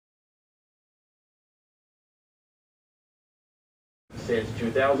since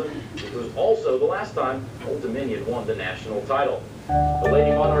 2000. It was also the last time Old Dominion won the national title. The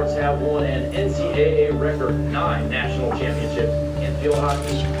Lady Monarchs have won an NCAA record 9 national championships in field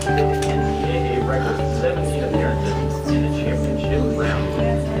hockey, with an NCAA record 17 appearances in the championship round.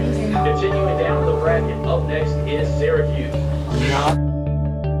 Continuing down the bracket, up next is Syracuse.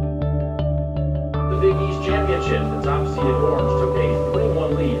 The Big East Championship, the top-seeded Orange took a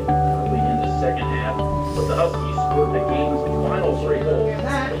 3-1 lead early in the second half, but the Huskies scored the game's final 3 goals to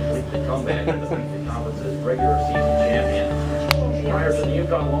complete the comeback and defeat the conference's regular season champion. Prior to the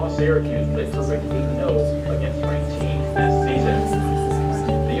UConn loss, Syracuse played perfect 8-0 against ranked teams this season.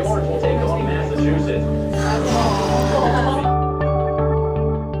 The Orange will take on Massachusetts.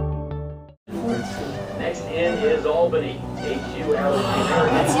 Next in is Albany. AQ out of the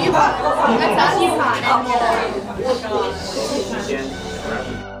American. That's UConn. That's UConn.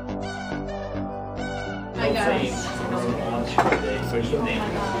 On Tuesday evening.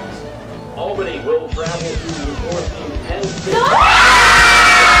 Albany will travel to Northeast Penn State.